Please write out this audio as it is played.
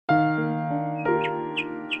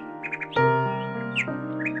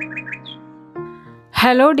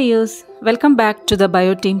Hello dears, welcome back to the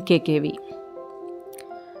Bioteam Kkv.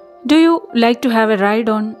 Do you like to have a ride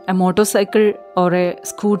on a motorcycle or a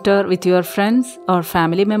scooter with your friends or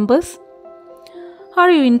family members? Are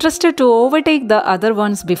you interested to overtake the other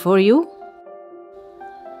ones before you?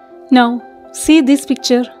 Now, see this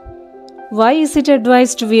picture. Why is it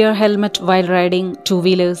advised to wear helmet while riding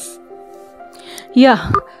two-wheelers?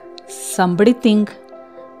 Yeah, somebody think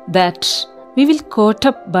that we will caught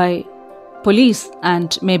up by police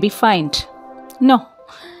and may be fined. No,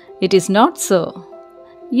 it is not so.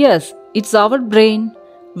 Yes, it's our brain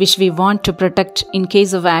which we want to protect in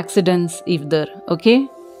case of accidents if there, okay?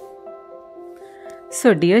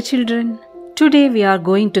 So dear children, today we are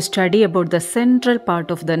going to study about the central part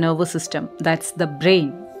of the nervous system, that's the brain.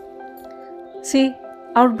 See,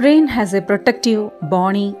 our brain has a protective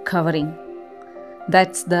bony covering.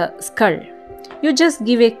 That's the skull. You just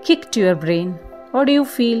give a kick to your brain. What do you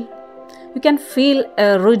feel? You can feel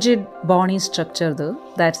a rigid bony structure though,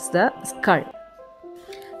 that's the skull.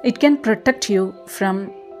 It can protect you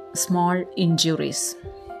from small injuries.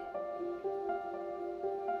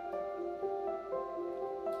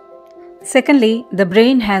 Secondly, the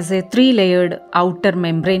brain has a three-layered outer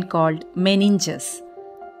membrane called meninges.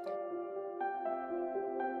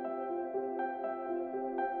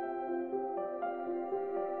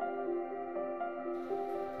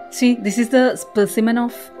 See, this is the specimen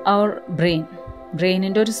of our brain. Brain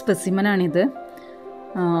into a specimen anide.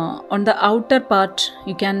 On the outer part,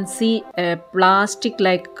 you can see a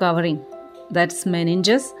plastic-like covering. That's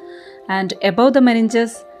meninges. And above the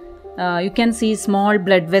meninges, you can see small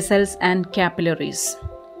blood vessels and capillaries.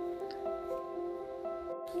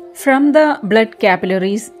 From the blood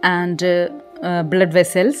capillaries and blood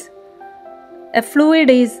vessels, a fluid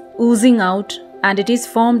is oozing out, and it is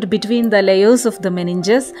formed between the layers of the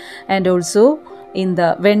meninges and also in the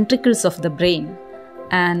ventricles of the brain.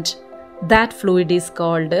 And that fluid is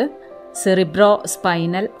called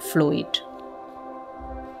cerebrospinal fluid.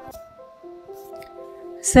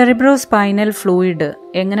 Cerebrospinal fluid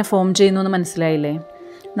എങ്ങനെ form ചെയ്യുന്നു എന്ന് മനസ്സിലായില്ലേ?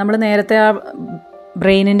 നമ്മൾ നേരത്തെ ആ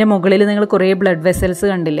ബ്രെയിനിൻ്റെ മുകളിൽ നിങ്ങൾ കുറേ ബ്ലഡ് വെസൽസ്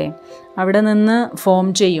കണ്ടില്ലേ? അവിടെ നിന്ന് ഫോം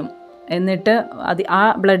ചെയ്യും. എന്നിട്ട് ആ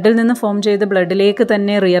ബ്ലഡിൽ നിന്ന് ഫോം ചെയ്ത് ബ്ലഡിലേക്ക്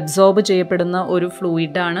തന്നെ റീഅബ്സോർബ് ചെയ്യപ്പെടുന്ന ഒരു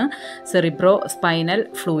ഫ്ലൂയിഡാണ് സെറിബ്രോസ്പൈനൽ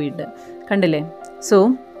ഫ്ലൂയിഡ്. കണ്ടില്ലേ? So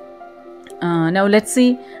now let's see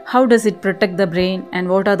how does it protect the brain and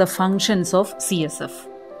what are the functions of CSF.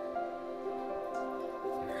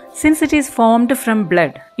 Since it is formed from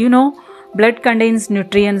blood, you know, blood contains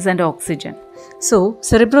nutrients and oxygen. So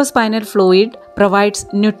cerebrospinal fluid provides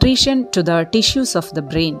nutrition to the tissues of the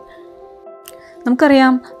brain.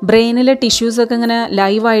 നമുക്കറിയാം ബ്രെയിനിലെ ടിഷ്യൂസൊക്കെ ഇങ്ങനെ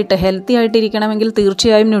ലൈവായിട്ട് healthy ആയിട്ടിരിക്കണമെങ്കിൽ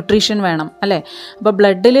തീർച്ചയായും nutrition വേണം അല്ലേ? അപ്പോൾ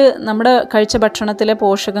ബ്ലഡിൽ നമ്മുടെ കഴിച്ച ഭക്ഷണത്തിലെ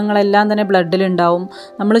പോഷകങ്ങളെല്ലാം തന്നെ ബ്ലഡിലുണ്ടാവും.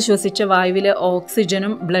 നമ്മൾ ശ്വസിച്ച വായുവിലെ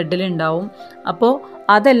ഓക്സിജനും ബ്ലഡിലുണ്ടാവും. അപ്പോൾ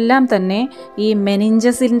അതെല്ലാം തന്നെ ഈ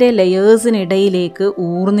മെനിഞ്ചസിൻ്റെ ലെയേഴ്സിനിടയിലേക്ക്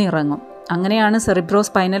ഊർന്നിറങ്ങും. അങ്ങനെയാണ്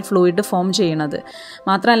സെറിബ്രോസ്പൈനൽ ഫ്ലൂയിഡ് ഫോം ചെയ്യണത്.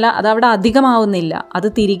 മാത്രമല്ല അതവിടെ അധികമാവുന്നില്ല, അത്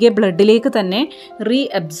തിരികെ ബ്ലഡിലേക്ക് തന്നെ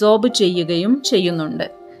റീഅബ്സോർബ് ചെയ്യുകയും ചെയ്യുന്നുണ്ട്.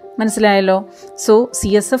 മനസ്സിലായല്ലോ? So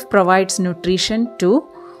CSF provides nutrition to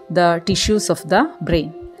the tissues of the brain.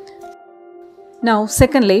 Now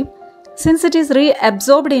secondly, since it is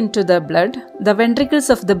reabsorbed into the blood, the ventricles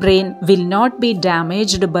of the brain will not be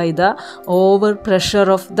damaged by the overpressure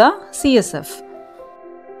of the CSF.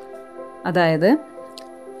 അതായത്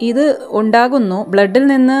ഇത് ഉണ്ടാകുന്നു, ബ്ലഡിൽ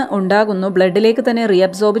നിന്ന് ഉണ്ടാകുന്നു, ബ്ലഡിലേക്ക് തന്നെ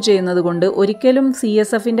reabsorb ചെയ്യുന്നത് കൊണ്ട് ഒരിക്കലും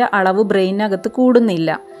CSFൻ്റെ അളവ് ബ്രെയിനകത്ത്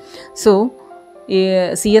കൂടുന്നില്ല. So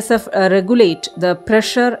CSF regulate the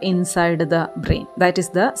pressure inside the brain. That is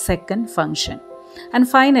the second function. And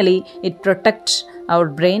finally, it protects our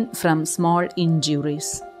brain from small injuries.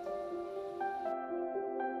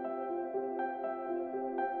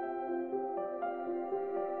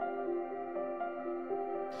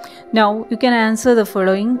 Now, you can answer the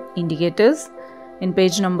following indicators in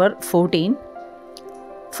page number 14.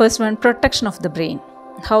 First one, protection of the brain.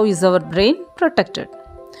 How is our brain protected?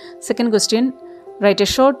 Second question, write a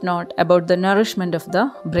short note about the nourishment of the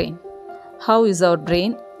brain. How is our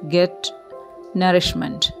brain get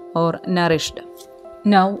nourishment or nourished?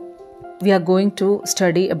 Now we are going to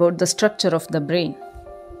study about the structure of the brain.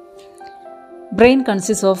 Brain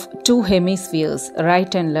consists of two hemispheres,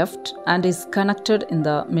 right and left, and is connected in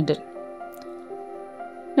the middle.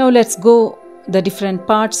 Now let's go the different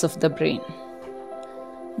parts of the brain.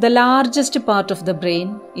 The largest part of the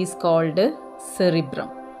brain is called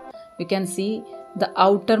cerebrum. You can see the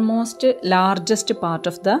outermost largest part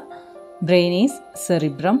of the brain is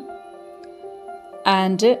cerebrum,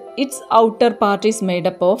 and its outer part is made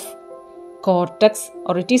up of cortex,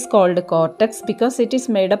 or it is called cortex because it is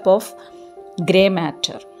made up of grey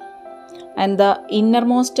matter, and the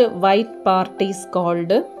innermost white part is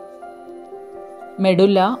called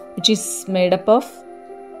medulla, which is made up of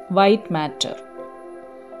white matter.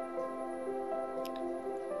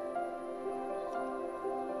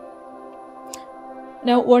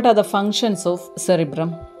 Now, what are the functions of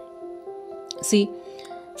cerebrum? See,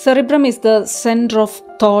 cerebrum is the center of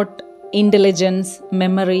thought, intelligence,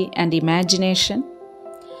 memory, and imagination.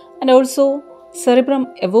 And also, cerebrum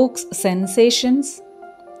evokes sensations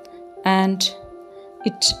and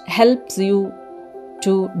it helps you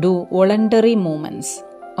to do voluntary movements.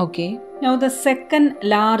 Okay. Now, the second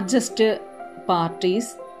largest part is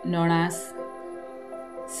known as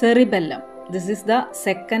cerebellum. This is the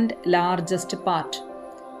second largest part.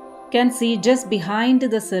 You can see just behind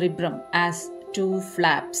the cerebrum as two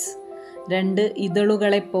flaps. രണ്ട്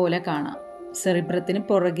ഇതളുകളെ പോലെ കാണാം സെറിബ്രത്തിന്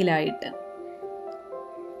പുറകിലായിട്ട്.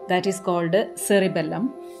 That is called cerebellum.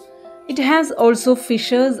 It has also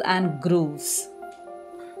fissures and grooves.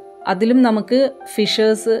 അതിലും നമുക്ക്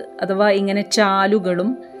fishers അഥവാ ഇങ്ങനെ ചാലുകളും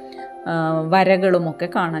വരകളും ഒക്കെ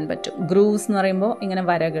കാണാൻ പറ്റും. ഗ്രൂവ്സ് എന്ന് പറയുമ്പോൾ ഇങ്ങനെ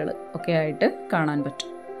വരകൾ ഒക്കെ ആയിട്ട് കാണാൻ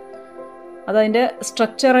പറ്റും. അതതിൻ്റെ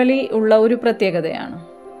സ്ട്രക്ചറലി ഉള്ള ഒരു പ്രത്യേകതയാണ്.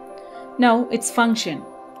 Now, its function.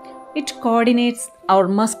 It coordinates our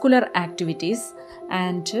muscular activities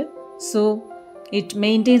and so it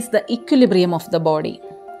maintains the equilibrium of the body.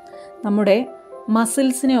 നമ്മുടെ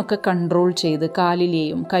മസിൽസിനെ ഒക്കെ കൺട്രോൾ ചെയ്ത്,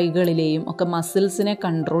 കാലിലെയും കൈകളിലെയും ഒക്കെ മസിൽസിനെ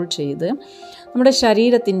കൺട്രോൾ ചെയ്ത് നമ്മുടെ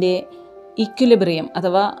ശരീരത്തിൻ്റെ ഇക്വിലിബ്രിയം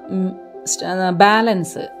അഥവാ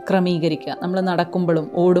ബാലൻസ് ക്രമീകരിക്കുക. നമ്മൾ നടക്കുമ്പോഴും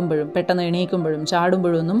ഓടുമ്പോഴും പെട്ടെന്ന് എണീക്കുമ്പോഴും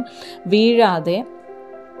ചാടുമ്പോഴും ഒന്നും വീഴാതെ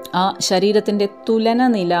ആ ശരീരത്തിൻ്റെ തുലന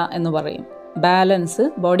നില എന്ന് പറയും, ബാലൻസ്,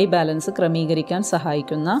 ബോഡി ബാലൻസ് ക്രമീകരിക്കാൻ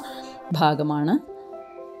സഹായിക്കുന്ന ഭാഗമാണ്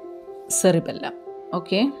cerebellum.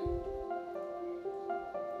 Okay.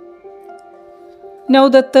 Now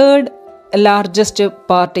the third largest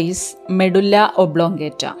part is medulla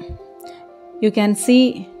oblongata. You can see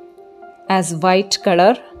as white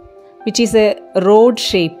color, which is a rod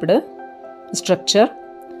shaped structure,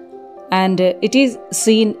 and it is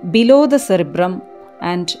seen below the cerebrum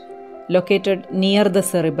and located near the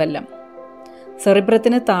cerebellum.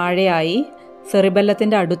 സെറിബ്രത്തിന് താഴെയായി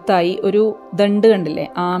സെറിബെല്ലത്തിൻ്റെ അടുത്തായി ഒരു ദണ്ട് കണ്ടില്ലേ,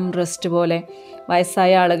 ആം rest പോലെ.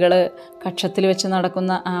 വയസ്സായ ആളുകൾ കക്ഷത്തിൽ വെച്ച്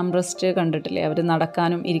നടക്കുന്ന ആം rest കണ്ടിട്ടില്ലേ, അവർ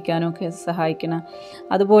നടക്കാനും ഇരിക്കാനും ഒക്കെ സഹായിക്കുന്ന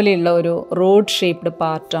അതുപോലെയുള്ള ഒരു റോഡ് ഷേപ്ഡ്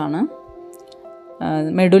പാർട്ടാണ്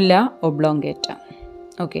medulla oblongata.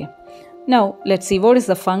 Okay. Now let's see what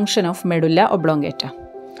is the function of medulla oblongata.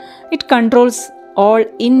 It controls all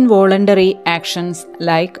involuntary actions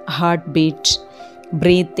like heartbeat,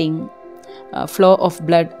 breathing, flow of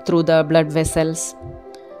blood through the blood vessels,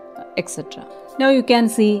 etc. Now you can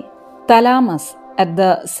see thalamus at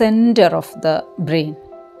the center of the brain,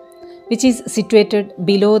 which is situated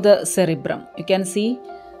below the cerebrum. You can see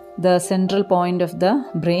the central point of the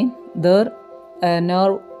brain. There a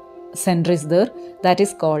nerve center is there, that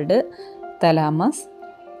is called thalamus,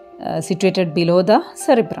 situated below the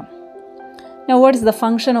cerebrum. Now, what is the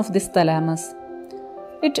function of this thalamus?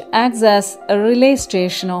 It acts as a relay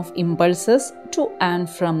station of impulses to and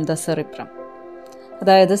from the cerebrum.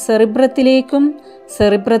 അതായത് സെറിബ്രത്തിലേക്കും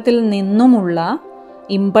സെറിബ്രത്തിൽ നിന്നുമുള്ള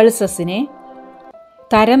ഇമ്പൾസസിനെ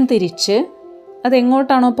തരം തിരിച്ച്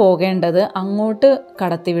അതെങ്ങോട്ടാണോ പോകേണ്ടത് അങ്ങോട്ട്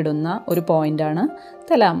കടത്തിവിടുന്ന ഒരു പോയിൻ്റാണ്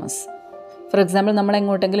thalamus. For example, നമ്മൾ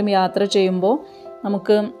എങ്ങോട്ടെങ്കിലും യാത്ര ചെയ്യുമ്പോൾ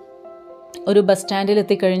നമുക്ക് ഒരു ബസ് സ്റ്റാൻഡിൽ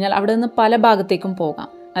എത്തിക്കഴിഞ്ഞാൽ അവിടെ നിന്ന് പല ഭാഗത്തേക്കും പോകാം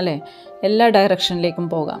അല്ലേ, എല്ലാ ഡയറക്ഷനിലേക്കും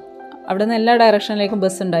പോകാം. അവിടെ നിന്ന് എല്ലാ ഡയറക്ഷനിലേക്കും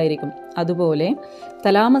ബസ് ഉണ്ടായിരിക്കും. അതുപോലെ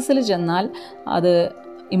തലാമസിൽ ചെന്നാൽ അത്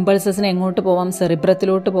ഇമ്പൾസസിന് എങ്ങോട്ട് പോവാം,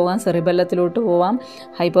 സെറിബ്രത്തിലോട്ട് പോകാം, സെറിബെല്ലത്തിലോട്ട് പോവാം,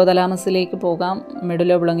 ഹൈപ്പോതലാമസിലേക്ക് പോകാം,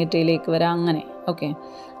 മെഡുല്ല ഒബ്ലോങ്കേറ്റയിലേക്ക് വരാം, അങ്ങനെ. ഓക്കെ.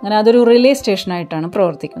 അങ്ങനെ അതൊരു റിലേ സ്റ്റേഷനായിട്ടാണ്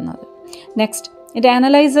പ്രവർത്തിക്കുന്നത്. Next, it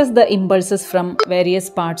analyzes the impulses from various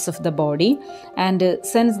parts of the body and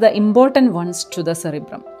sends the important ones to the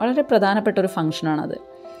cerebrum. വളരെ പ്രധാനപ്പെട്ട ഒരു ഫംഗ്ഷനാണത്.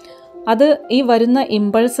 അത് ഈ വരുന്ന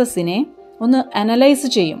ഇമ്പൾസസിനെ ഒന്ന് അനലൈസ്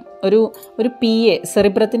ചെയ്യും. ഒരു പി എ,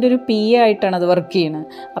 സെറിബ്രത്തിൻ്റെ ഒരു പി എ ആയിട്ടാണ് അത് വർക്ക് ചെയ്യുന്നത്.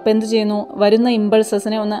 അപ്പോൾ എന്ത് ചെയ്യുന്നു, വരുന്ന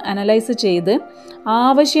ഇമ്പൾസസിനെ ഒന്ന് അനലൈസ് ചെയ്ത്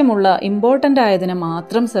ആവശ്യമുള്ള ഇമ്പോർട്ടൻ്റ് ആയതിനെ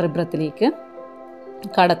മാത്രം സെറിബ്രത്തിലേക്ക്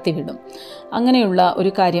കടത്തിവിടും. അങ്ങനെയുള്ള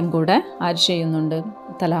ഒരു കാര്യം കൂടെ ആര് ചെയ്യുന്നുണ്ട്,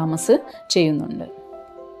 തലാമസ് ചെയ്യുന്നുണ്ട്.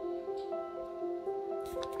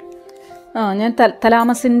 ഞാൻ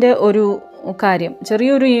തലാമസിൻ്റെ ഒരു കാര്യം,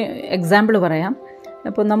 ചെറിയൊരു എക്സാമ്പിൾ പറയാം.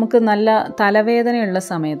 അപ്പോൾ നമുക്ക് നല്ല തലവേദനയുള്ള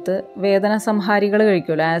സമയത്ത് വേദന സംഹാരികൾ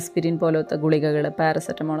കഴിക്കുമല്ലോ, ആസ്പിരിൻ പോലത്തെ ഗുളികകൾ,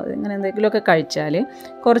 പാരസെറ്റമോൾ, ഇങ്ങനെ എന്തെങ്കിലുമൊക്കെ കഴിച്ചാൽ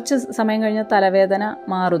കുറച്ച് സമയം കഴിഞ്ഞാൽ തലവേദന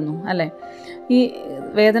മാറുന്നു അല്ലേ. ഈ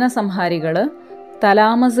വേദന സംഹാരികൾ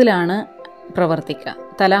തലാമസിലാണ് പ്രവർത്തിക്കുക.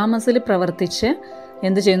 തലാമസിൽ പ്രവർത്തിച്ച്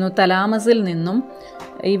എന്ത് ചെയ്യുന്നു? തലാമസിൽ നിന്നും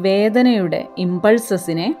ഈ വേദനയുടെ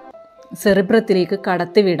ഇമ്പൾസസിനെ സെറിബ്രത്തിലേക്ക്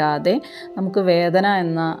കടത്തിവിടാതെ നമുക്ക് വേദന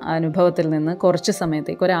എന്ന അനുഭവത്തിൽ നിന്ന് കുറച്ച്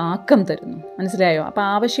സമയത്തേക്ക് ഒരാക്കം തരുന്നു. മനസ്സിലായോ? അപ്പോൾ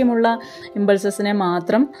ആവശ്യമുള്ള ഇമ്പൾസസിനെ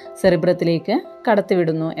മാത്രം സെറിബ്രത്തിലേക്ക്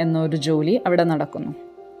കടത്തിവിടുന്നു എന്നൊരു ജോലി അവിടെ നടക്കുന്നു.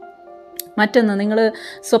 മറ്റൊന്ന്, നിങ്ങൾ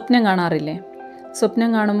സ്വപ്നം കാണാറില്ലേ?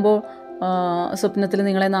 സ്വപ്നം കാണുമ്പോൾ സ്വപ്നത്തിൽ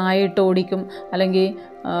നിങ്ങളെ നായിട്ട് ഓടിക്കും, അല്ലെങ്കിൽ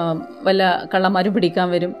വല്ല കള്ളന്മാർ പിടിക്കാൻ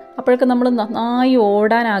വരും. അപ്പോഴൊക്കെ നമ്മൾ നന്നായി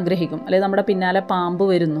ഓടാൻ ആഗ്രഹിക്കും, അല്ലെങ്കിൽ നമ്മുടെ പിന്നാലെ പാമ്പ്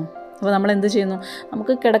വരുന്നു. അപ്പോൾ നമ്മൾ എന്ത് ചെയ്യുന്നു?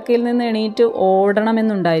 നമുക്ക് കിടക്കയിൽ നിന്ന് എണീറ്റ്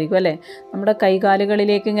ഓടണമെന്നുണ്ടായിരിക്കും അല്ലേ? നമ്മുടെ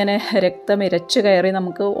കൈകാലുകളിലേക്ക് ഇങ്ങനെ രക്തം ഇരച്ചു കയറി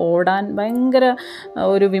നമുക്ക് ഓടാൻ ഭയങ്കര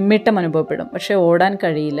ഒരു വിമ്മിട്ടം അനുഭവപ്പെടും, പക്ഷേ ഓടാൻ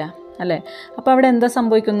കഴിയില്ല അല്ലേ? അപ്പോൾ അവിടെ എന്താ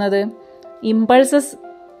സംഭവിക്കുന്നത്? ഇമ്പൾസസ്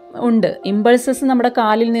ഉണ്ട്. ഇമ്പൾസസ് നമ്മുടെ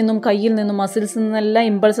കാലിൽ നിന്നും കയ്യിൽ നിന്നും മസിൽസിൽ നിന്നെല്ലാം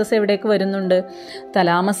ഇമ്പൾസസ് എവിടേക്ക് വരുന്നുണ്ട്?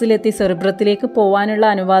 തലാമസിലെത്തി സെറിബ്രത്തിലേക്ക് പോകാനുള്ള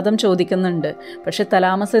അനുവാദം ചോദിക്കുന്നുണ്ട്. പക്ഷേ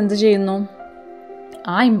തലാമസ് എന്ത് ചെയ്യുന്നു?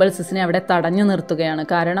 ആ ഇമ്പൾസസിനെ അവിടെ തടഞ്ഞു നിർത്തുകയാണ്.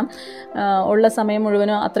 കാരണം ഉള്ള സമയം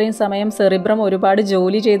മുഴുവനും അത്രയും സമയം സെറിബ്രം ഒരുപാട്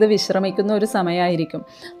ജോലി ചെയ്ത് വിശ്രമിക്കുന്ന ഒരു സമയമായിരിക്കും.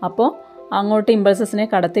 അപ്പോൾ അങ്ങോട്ട് ഇമ്പൾസസിനെ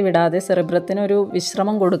കടത്തിവിടാതെ സെറിബ്രത്തിന് ഒരു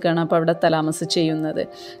വിശ്രമം കൊടുക്കുകയാണ് അപ്പോൾ അവിടെ തലാമസ് ചെയ്യുന്നത്.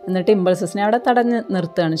 എന്നിട്ട് ഇമ്പൾസസിനെ അവിടെ തടഞ്ഞു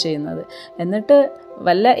നിർത്തുകയാണ് ചെയ്യുന്നത്. എന്നിട്ട്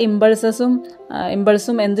വല്ല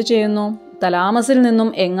ഇമ്പൾസും എന്ത് ചെയ്യുന്നു? തലാമസിൽ നിന്നും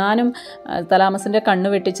എങ്ങാനും തലാമസിൻ്റെ കണ്ണ്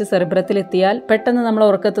വെട്ടിച്ച് സെറിബ്രത്തിലെത്തിയാൽ പെട്ടെന്ന് നമ്മൾ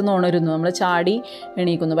ഉറക്കത്തു നിന്ന് ഉണരുന്നു, നമ്മൾ ചാടി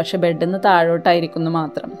എണീക്കുന്നു. പക്ഷേ ബെഡിൽ നിന്ന് താഴോട്ടായിരിക്കുന്നു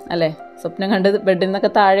മാത്രം അല്ലേ? സ്വപ്നം കണ്ട് ബെഡിൽ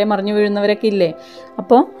നിന്നൊക്കെ താഴെ മറിഞ്ഞു വീഴുന്നവരൊക്കെ ഇല്ലേ?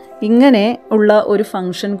 അപ്പോൾ ഇങ്ങനെ ഉള്ള ഒരു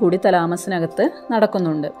ഫങ്ഷൻ കൂടി തലാമസിനകത്ത്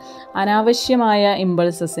നടക്കുന്നുണ്ട്. അനാവശ്യമായ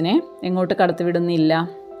ഇമ്പൾസസിനെ എങ്ങോട്ട് കടത്തിവിടുന്നില്ല?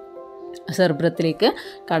 സെറിബ്രത്തിലേക്ക്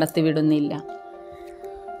കടത്തിവിടുന്നില്ല.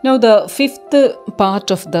 Now the fifth part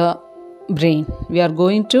of the brain, we are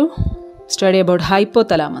going to study about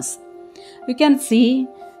hypothalamus. We can see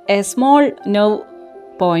a small nerve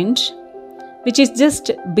point which is just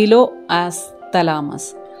below as thalamus.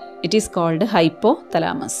 It is called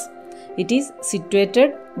hypothalamus. It is situated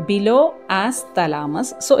below as thalamus,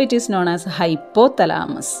 so it is known as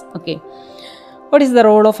hypothalamus. Okay, what is the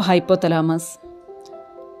role of hypothalamus?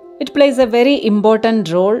 It plays a very important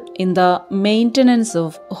role in the maintenance of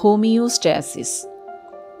homeostasis.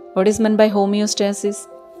 What is meant by homeostasis?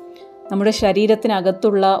 നമ്മുടെ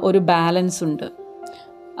ശരീരത്തിനകത്തുള്ള ഒരു balance ഉണ്ട്.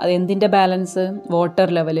 അതെന്തിൻ്റെ balance? Water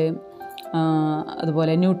level,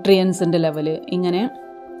 അതുപോലെ ന്യൂട്രിയൻസിൻ്റെ level, ഇങ്ങനെ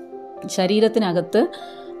ശരീരത്തിനകത്ത്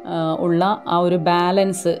ഉള്ള ആ ഒരു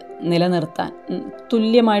balance നിലനിർത്താൻ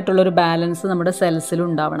തുല്യമായിട്ടുള്ളൊരു balance നമ്മുടെ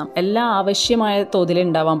സെൽസിലുണ്ടാവണം. എല്ലാം ആവശ്യമായ തോതിലേ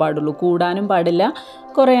ഉണ്ടാവാൻ പാടുള്ളൂ. കൂടാനും പാടില്ല,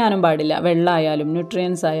 കുറയാനും പാടില്ല. വെള്ളമായാലും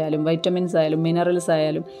ന്യൂട്രിയൻസ് ആയാലും വൈറ്റമിൻസ് ആയാലും മിനറൽസ്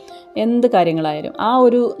ആയാലും എന്ത് കാര്യങ്ങളായാലും ആ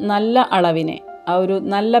ഒരു നല്ല അളവിനെ, ആ ഒരു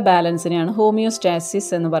നല്ല ബാലൻസിനെയാണ്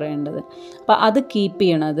ഹോമിയോസ്റ്റാസിസ് എന്ന് പറയേണ്ടത്. അപ്പോൾ അത് കീപ്പ്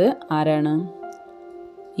ചെയ്യണത് ആരാണ്?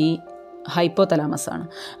 ഈ ഹൈപ്പോതലാമസ് ആണ്.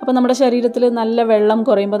 അപ്പോൾ നമ്മുടെ ശരീരത്തിൽ നല്ല വെള്ളം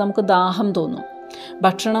കുറയുമ്പോൾ നമുക്ക് ദാഹം തോന്നും.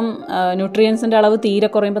 ഭക്ഷണം ന്യൂട്രിയൻസിൻ്റെ അളവ് തീരെ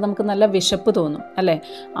കുറയുമ്പോൾ നമുക്ക് നല്ല വിശപ്പ് തോന്നും അല്ലേ?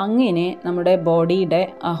 അങ്ങനെ നമ്മുടെ ബോഡിയുടെ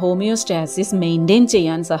ഹോമിയോസ്റ്റാസിസ് മെയിൻറ്റെയിൻ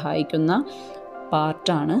ചെയ്യാൻ സഹായിക്കുന്ന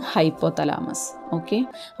പാർട്ടാണ് ഹൈപ്പോതലാമസ്. ഓക്കെ,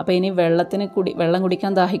 അപ്പോൾ ഇനി വെള്ളം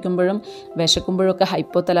കുടിക്കാൻ ദാഹിക്കുമ്പോഴും വിശക്കുമ്പോഴൊക്കെ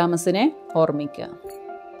ഹൈപ്പോതലാമസിനെ ഓർമ്മിക്കുക.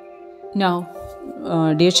 Now,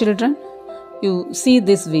 dear children, you see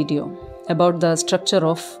this video about the structure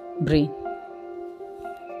of brain.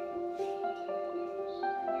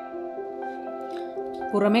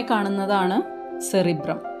 പുറമേ കാണുന്നതാണ്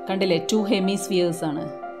സെറിബ്രം. കണ്ടില്ലേ? 2 ഹെമിസ്ഫിയേഴ്സ് ആണ്.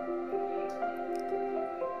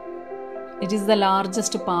 It is the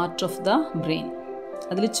largest part of the brain.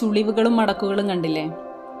 അതിൽ ചുളിവുകളും മടക്കുകളും കണ്ടില്ലേ?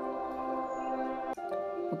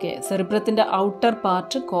 Okay, സെറിബ്രത്തിൻ്റെ outer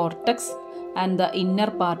part cortex and the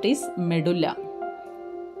inner part is medulla.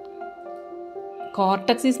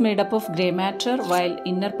 Cortex is made up of grey matter while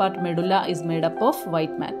inner part medulla is made up of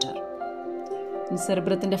white matter.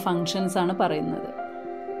 സെറിബ്രത്തിൻ്റെ functions ആണ് പറയുന്നത്.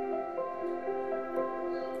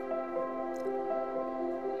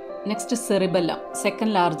 Next cerebellum,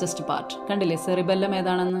 second largest part. കണ്ടില്ലേ cerebellum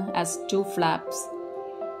ഏതാണെന്ന്? As 2 flaps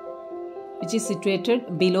which is situated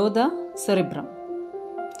below the cerebrum.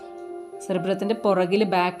 സെറിബ്രത്തിൻ്റെ പുറകിൽ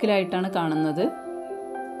ബാക്കിലായിട്ടാണ് കാണുന്നത്.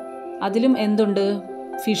 അതിലും എന്തുണ്ട്?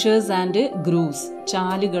 Fishers and grooves,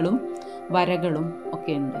 ചാലുകളും വരകളും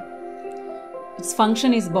ഒക്കെ ഉണ്ട്. It's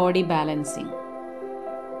function is body balancing.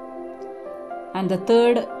 And the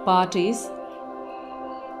third part is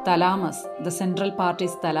thalamus. The central part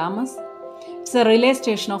is thalamus. It's a relay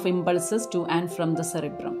station of impulses to and from the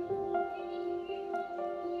cerebrum.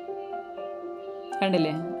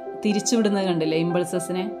 കണ്ടില്ലേ? തിരിച്ചുവിടുന്നത് കണ്ടില്ലേ?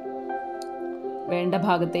 ഇമ്പൾസസിനെ വേണ്ട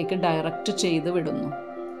ഭാഗത്തേക്ക് ഡയറക്റ്റ് ചെയ്ത് വിടുന്നു.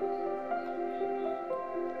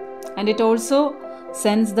 And it also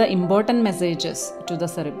sends the important messages to the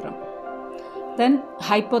cerebrum. Then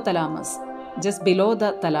hypothalamus. just below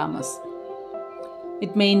the thalamus.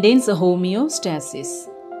 It maintains a homeostasis.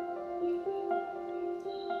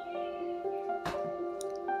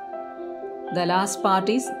 The last part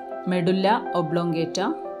is medulla oblongata,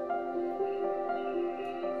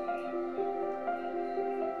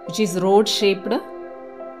 which is rod-shaped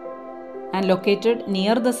and located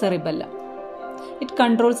near the cerebellum. It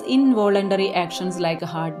controls involuntary actions like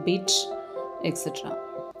heartbeat, etc.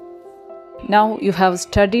 Now you have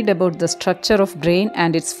studied about the structure of brain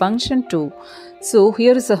and its function too. So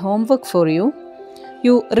here is a homework for you.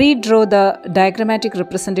 You redraw the diagrammatic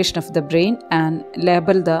representation of the brain and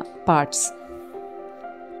label the parts.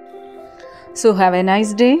 So have a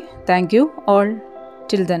nice day. Thank you all.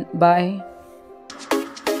 Till then, bye.